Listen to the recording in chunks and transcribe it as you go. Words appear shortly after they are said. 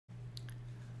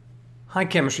Hi,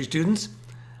 chemistry students.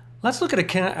 Let's look at a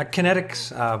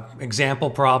kinetics example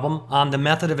problem on the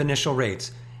method of initial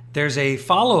rates. There's a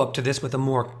follow-up to this with a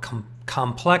more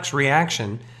complex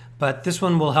reaction, but this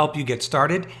one will help you get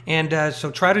started. And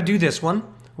so try to do this one,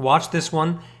 watch this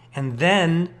one, and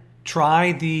then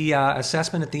try the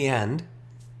assessment at the end.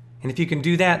 And if you can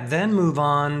do that, then move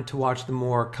on to watch the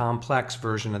more complex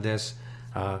version of this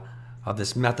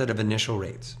method of initial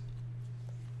rates.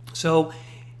 So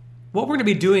what we're going to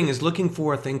be doing is looking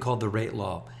for a thing called the rate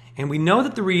law. And we know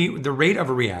that the rate of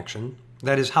a reaction,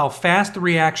 that is how fast the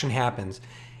reaction happens,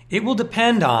 it will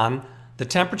depend on the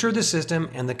temperature of the system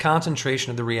and the concentration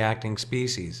of the reacting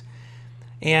species.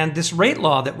 And this rate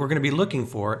law that we're going to be looking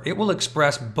for, it will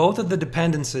express both of the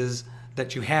dependencies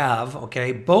that you have,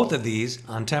 okay, both of these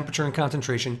on temperature and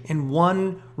concentration in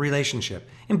one relationship.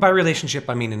 And by relationship,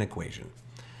 I mean an equation.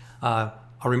 A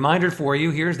reminder for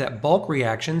you here is that bulk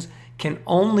reactions can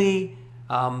only,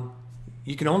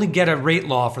 you can only get a rate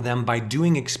law for them by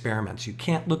doing experiments. You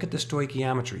can't look at the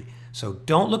stoichiometry. So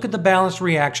don't look at the balanced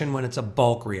reaction when it's a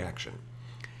bulk reaction.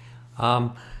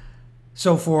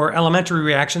 So for elementary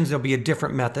reactions, there'll be a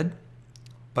different method,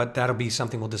 but that'll be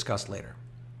something we'll discuss later.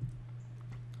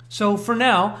 So for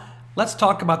now, let's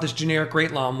talk about this generic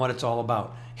rate law and what it's all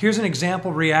about. Here's an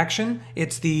example reaction.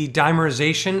 It's the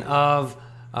dimerization of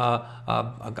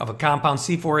a compound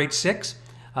C4H6.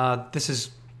 This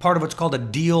is part of what's called a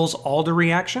Diels-Alder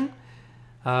reaction.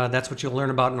 That's what you'll learn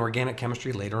about in organic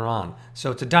chemistry later on.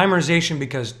 So it's a dimerization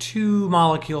because two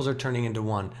molecules are turning into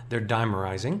one. They're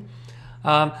dimerizing.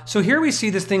 So here we see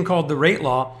this thing called the rate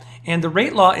law. And the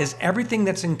rate law is everything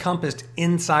that's encompassed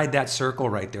inside that circle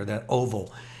right there, that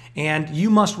oval. And you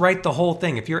must write the whole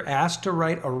thing. If you're asked to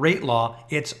write a rate law,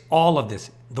 it's all of this.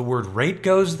 The word rate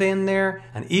goes in there,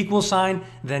 an equal sign,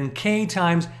 then K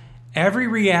times every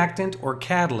reactant or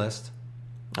catalyst,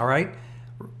 all right,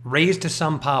 raised to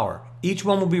some power. Each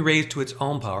one will be raised to its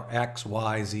own power, X,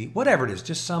 Y, Z, whatever it is,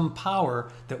 just some power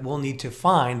that we'll need to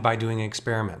find by doing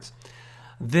experiments.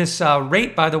 This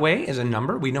rate, by the way, is a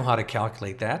number. We know how to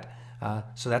calculate that.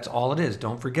 So that's all it is.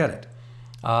 Don't forget it.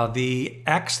 The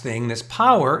X thing, this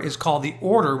power, is called the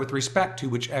order with respect to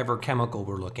whichever chemical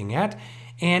we're looking at.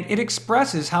 And it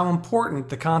expresses how important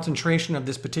the concentration of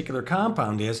this particular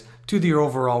compound is to the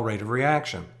overall rate of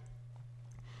reaction.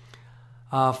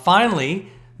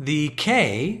 Finally, the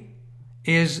K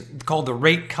is called the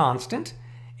rate constant,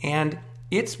 and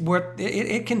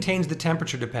it contains the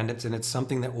temperature dependence, and it's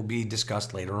something that will be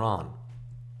discussed later on.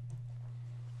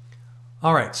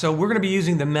 All right, so we're going to be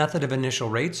using the method of initial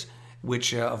rates,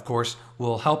 which of course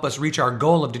will help us reach our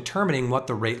goal of determining what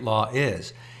the rate law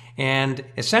is. And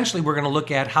essentially we're going to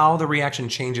look at how the reaction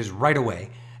changes right away,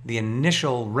 the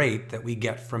initial rate that we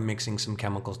get from mixing some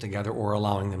chemicals together or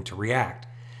allowing them to react.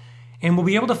 And we'll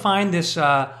be able to find this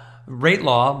rate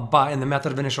law in the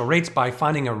method of initial rates by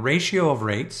finding a ratio of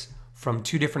rates from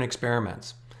two different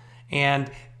experiments.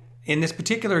 And in this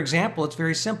particular example, it's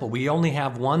very simple. We only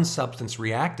have one substance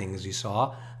reacting, as you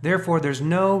saw. Therefore, there's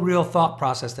no real thought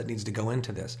process that needs to go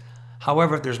into this.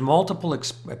 However, if there's multiple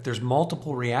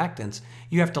reactants,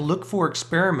 you have to look for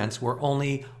experiments where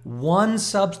only one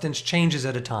substance changes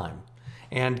at a time.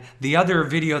 And the other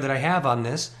video that I have on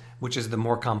this, which is the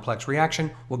more complex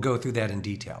reaction, will go through that in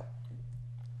detail.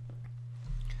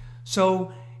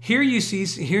 So here you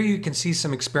can see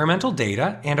some experimental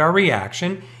data and our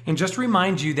reaction, and just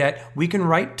remind you that we can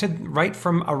write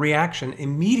from a reaction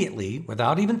immediately,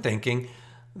 without even thinking,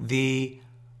 the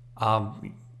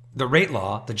rate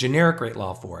law, the generic rate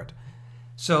law for it.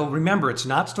 So remember, it's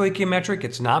not stoichiometric,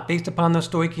 it's not based upon the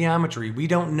stoichiometry. We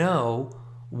don't know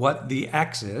what the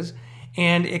X is,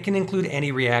 and it can include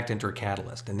any reactant or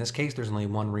catalyst. In this case, there's only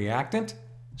one reactant,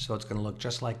 so it's going to look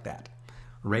just like that.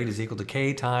 Rate is equal to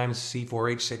K times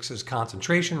C4H6's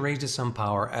concentration raised to some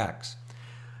power X.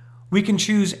 We can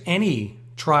choose any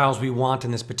trials we want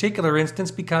in this particular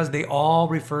instance because they all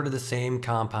refer to the same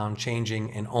compound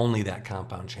changing and only that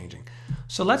compound changing.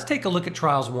 So let's take a look at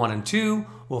trials 1 and 2.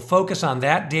 We'll focus on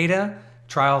that data.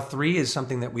 Trial 3 is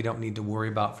something that we don't need to worry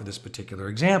about for this particular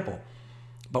example,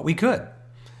 but we could.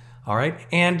 All right,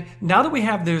 and now that we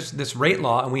have this rate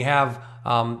law and we have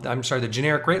the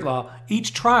generic rate law,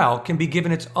 each trial can be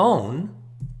given its own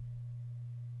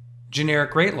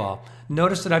generic rate law.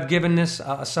 Notice that I've given this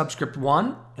a subscript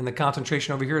 1, and the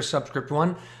concentration over here is subscript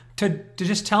 1, to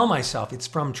just tell myself it's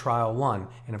from trial 1.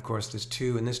 And of course this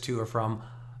 2 and this 2 are from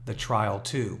the trial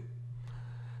 2.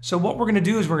 So what we're going to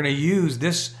do is we're going to use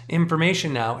this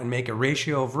information now and make a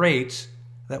ratio of rates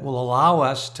that will allow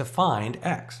us to find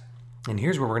X. And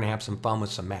here's where we're going to have some fun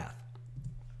with some math.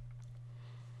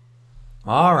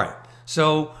 All right,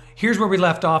 so here's where we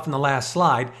left off in the last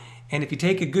slide. And if you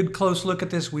take a good close look at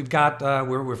this, we've got,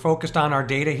 we're focused on our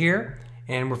data here,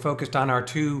 and we're focused on our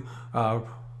two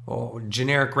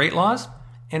generic rate laws.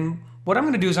 And what I'm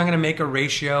going to do is I'm going to make a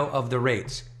ratio of the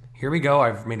rates. Here we go.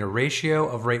 I've made a ratio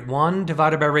of rate 1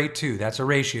 divided by rate 2. That's a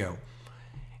ratio.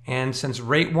 And since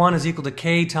rate 1 is equal to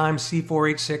k times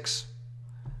C4H6,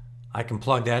 I can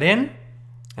plug that in,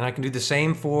 and I can do the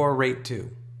same for rate 2.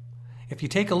 If you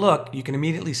take a look, you can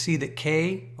immediately see that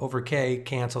k over k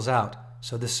cancels out.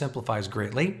 So this simplifies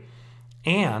greatly.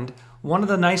 And one of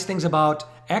the nice things about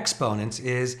exponents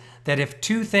is that if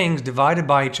two things divided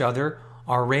by each other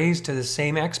are raised to the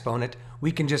same exponent,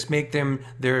 we can just make them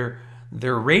their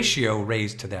ratio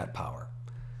raised to that power.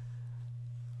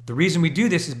 The reason we do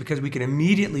this is because we can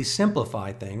immediately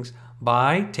simplify things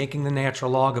by taking the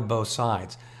natural log of both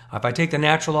sides. If I take the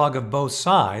natural log of both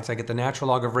sides, I get the natural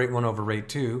log of rate 1 over rate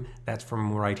 2. That's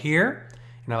from right here.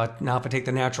 Now if I take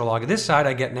the natural log of this side,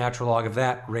 I get natural log of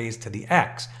that raised to the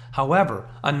x. However,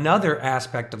 another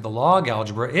aspect of the log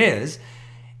algebra is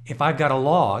if I've got a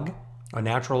log, a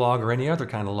natural log or any other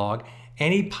kind of log,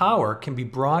 any power can be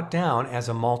brought down as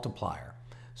a multiplier.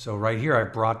 So right here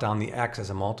I've brought down the x as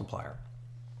a multiplier.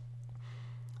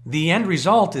 The end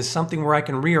result is something where I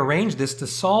can rearrange this to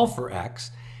solve for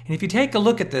x. And if you take a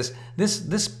look at this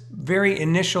very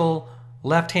initial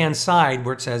left-hand side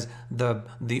where it says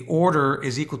the order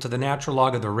is equal to the natural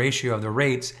log of the ratio of the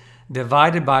rates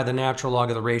divided by the natural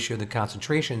log of the ratio of the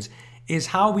concentrations is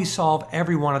how we solve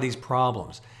every one of these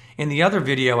problems. In the other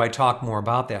video I talk more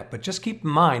about that, but just keep in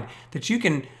mind that you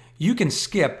can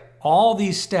skip all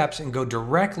these steps and go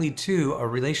directly to a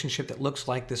relationship that looks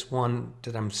like this one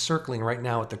that I'm circling right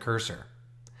now with the cursor.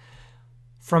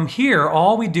 From here,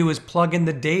 all we do is plug in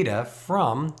the data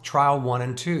from trial 1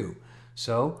 and 2.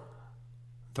 So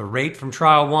the rate from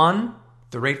trial 1,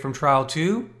 the rate from trial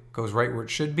 2 goes right where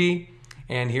it should be.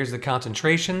 And here's the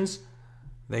concentrations.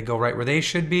 They go right where they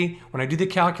should be. When I do the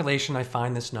calculation, I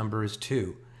find this number is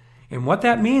 2. And what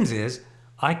that means is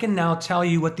I can now tell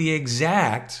you what the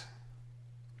exact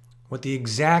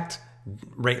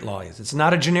rate law is. It's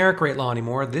not a generic rate law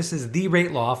anymore. This is the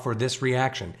rate law for this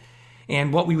reaction.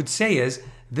 And what we would say is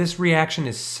this reaction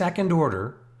is second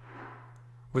order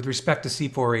with respect to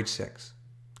C4H6.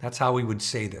 That's how we would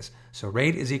say this. So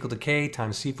rate is equal to K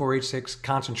times C4H6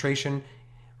 concentration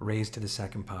raised to the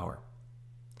second power.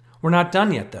 We're not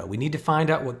done yet though. We need to find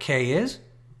out what K is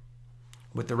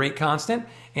with the rate constant.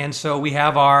 And so we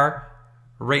have our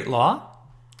rate law.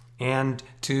 And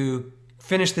to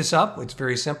finish this up, it's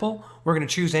very simple. We're going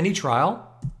to choose any trial.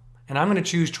 And I'm going to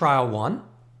choose trial 1.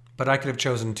 But I could have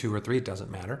chosen 2 or 3, it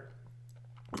doesn't matter.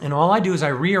 And all I do is I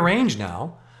rearrange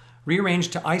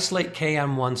to isolate K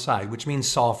on one side, which means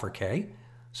solve for K.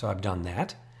 So I've done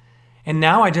that. And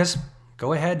now I just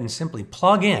go ahead and simply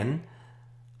plug in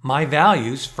my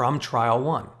values from trial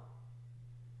 1.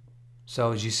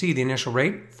 So as you see, the initial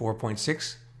rate,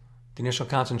 4.6. The initial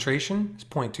concentration is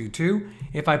 0.22.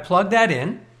 If I plug that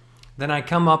in, then I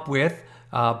come up with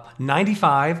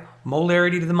 95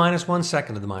 molarity to the -1,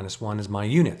 second to the -1 is my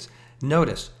units.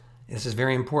 Notice, this is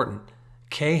very important.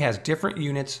 K has different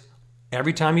units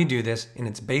every time you do this, and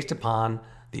it's based upon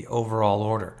the overall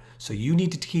order. So you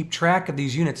need to keep track of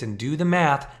these units and do the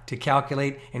math to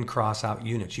calculate and cross out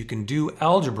units. You can do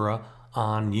algebra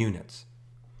on units.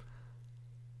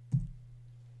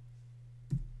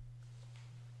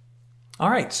 All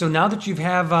right, so now that you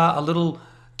have a little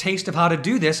taste of how to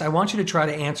do this, I want you to try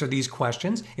to answer these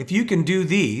questions. If you can do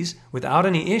these without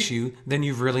any issue, then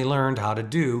you've really learned how to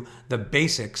do the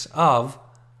basics of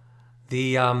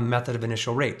the method of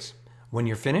initial rates. When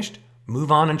you're finished,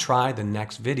 move on and try the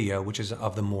next video, which is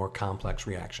of the more complex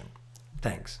reaction.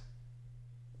 Thanks.